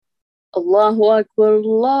الله أكبر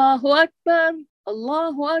الله أكبر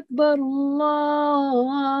الله أكبر الله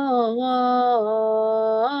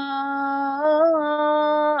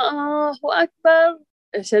أكبر.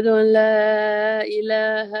 أشهد أن لا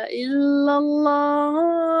إله إلا الله.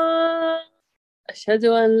 أشهد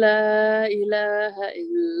أن لا إله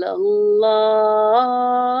إلا الله.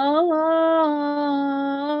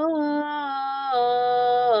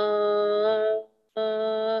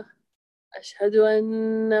 أشهد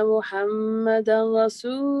أن محمدا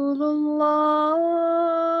رسول الله.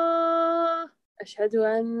 أشهد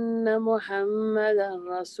أن محمدا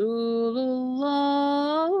رسول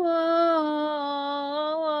الله.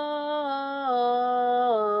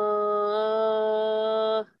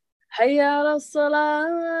 حي على الصلاة.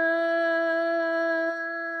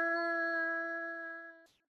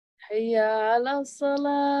 حي على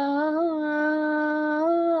الصلاة.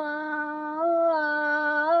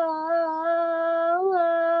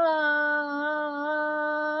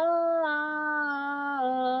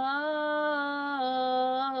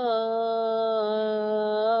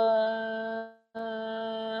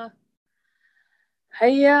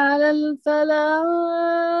 حي على الفلاح.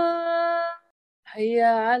 حي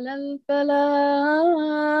على الفلاح.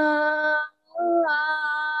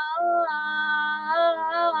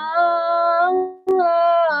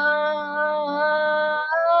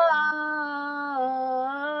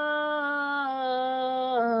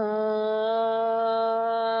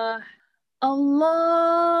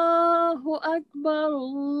 الله أكبر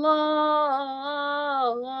الله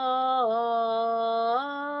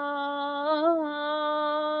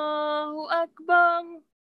أكبر.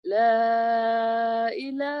 لا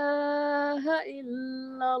إله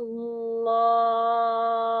إلا الله.